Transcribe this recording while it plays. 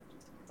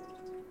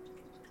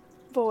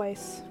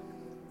Voice.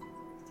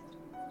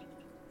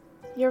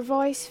 Your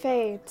voice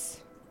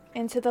fades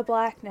into the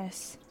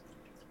blackness,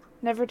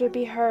 never to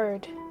be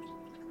heard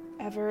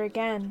ever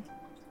again.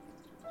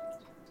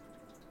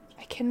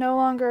 I can no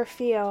longer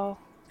feel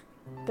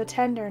the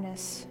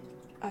tenderness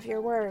of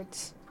your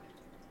words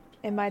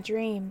in my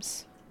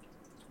dreams.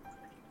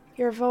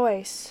 Your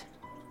voice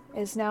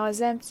is now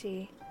as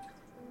empty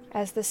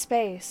as the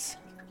space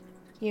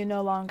you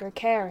no longer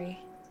carry.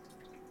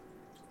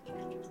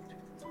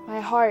 My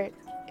heart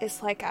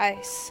is like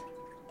ice,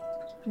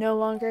 no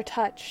longer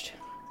touched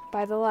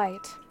by the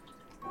light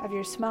of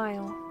your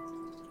smile.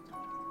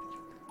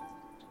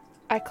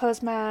 I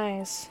close my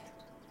eyes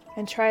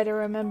and try to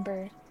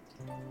remember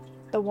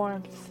the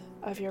warmth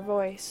of your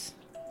voice.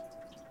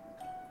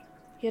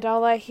 Yet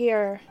all I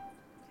hear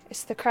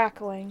is the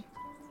crackling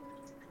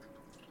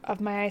of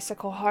my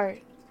icicle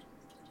heart.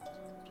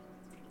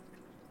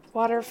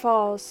 Water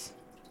falls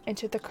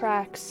into the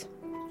cracks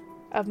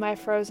of my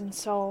frozen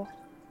soul.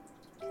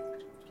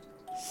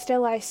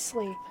 Still I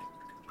sleep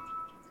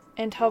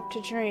and hope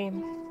to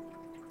dream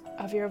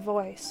of your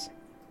voice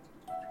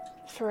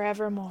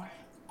forevermore.